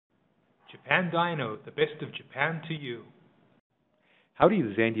Japan Dyno, the best of Japan to you. Howdy,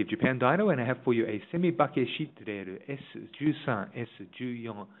 this is Andy of Japan Dyno, and I have for you a semi-bucket sheet today to S13 S14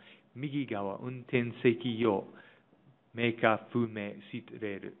 右側運転席用メーカー不明 seat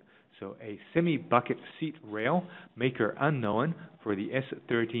rail. So a semi-bucket seat rail, maker unknown, for the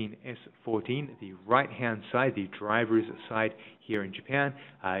S13 S14, the right-hand side, the driver's side here in Japan.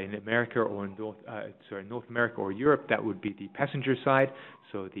 In America or North America or Europe, that would be the passenger side.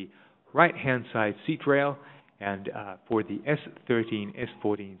 So the right-hand side seat rail, and for the S13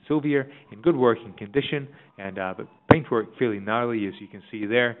 S14 Silvier, in good working condition, and but paintwork fairly gnarly, as you can see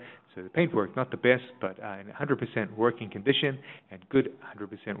there. So the paintwork not the best, but in 100% working condition and good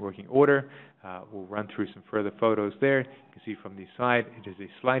 100% working order. We'll run through some further photos there. You can see from the side, it is a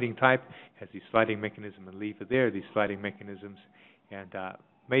sliding type, has the sliding mechanism and lever there, these sliding mechanisms, and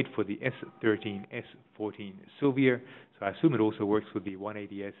made for the S13 S14 Silvier. So I assume it also works with the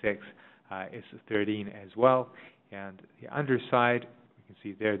 180SX S13 as well. And the underside, you can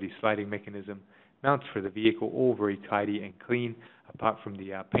see there the sliding mechanism, mounts for the vehicle, all very tidy and clean, apart from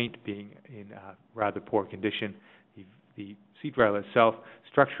the paint being in rather poor condition. The seat rail itself,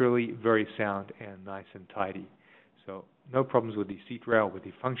 structurally very sound and nice and tidy. So no problems with the seat rail, with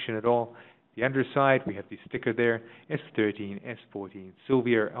the function at all. The underside, we have the sticker there, S13 S14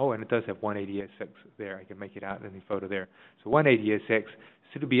 Silvier. Oh, and it does have 180SX there. I can make it out in the photo there. So 180SX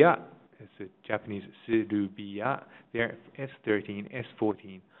Silvier. It's a Japanese Silvier there, S13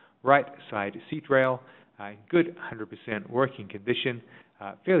 S14. Right side seat rail, in good 100% working condition,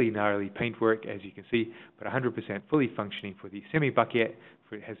 fairly gnarly paintwork as you can see, but 100% fully functioning for the semi-bucket.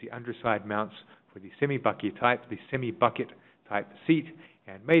 It has the underside mounts for the semi-bucket type type seat,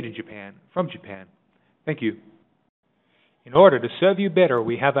 and made in Japan, from Japan. Thank you. In order to serve you better,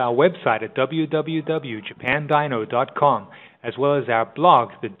 we have our website at www.japandyno.com, as well as our blog,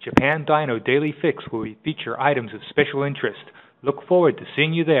 the Japan Dyno Daily Fix, where we feature items of special interest. Look forward to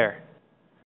seeing you there.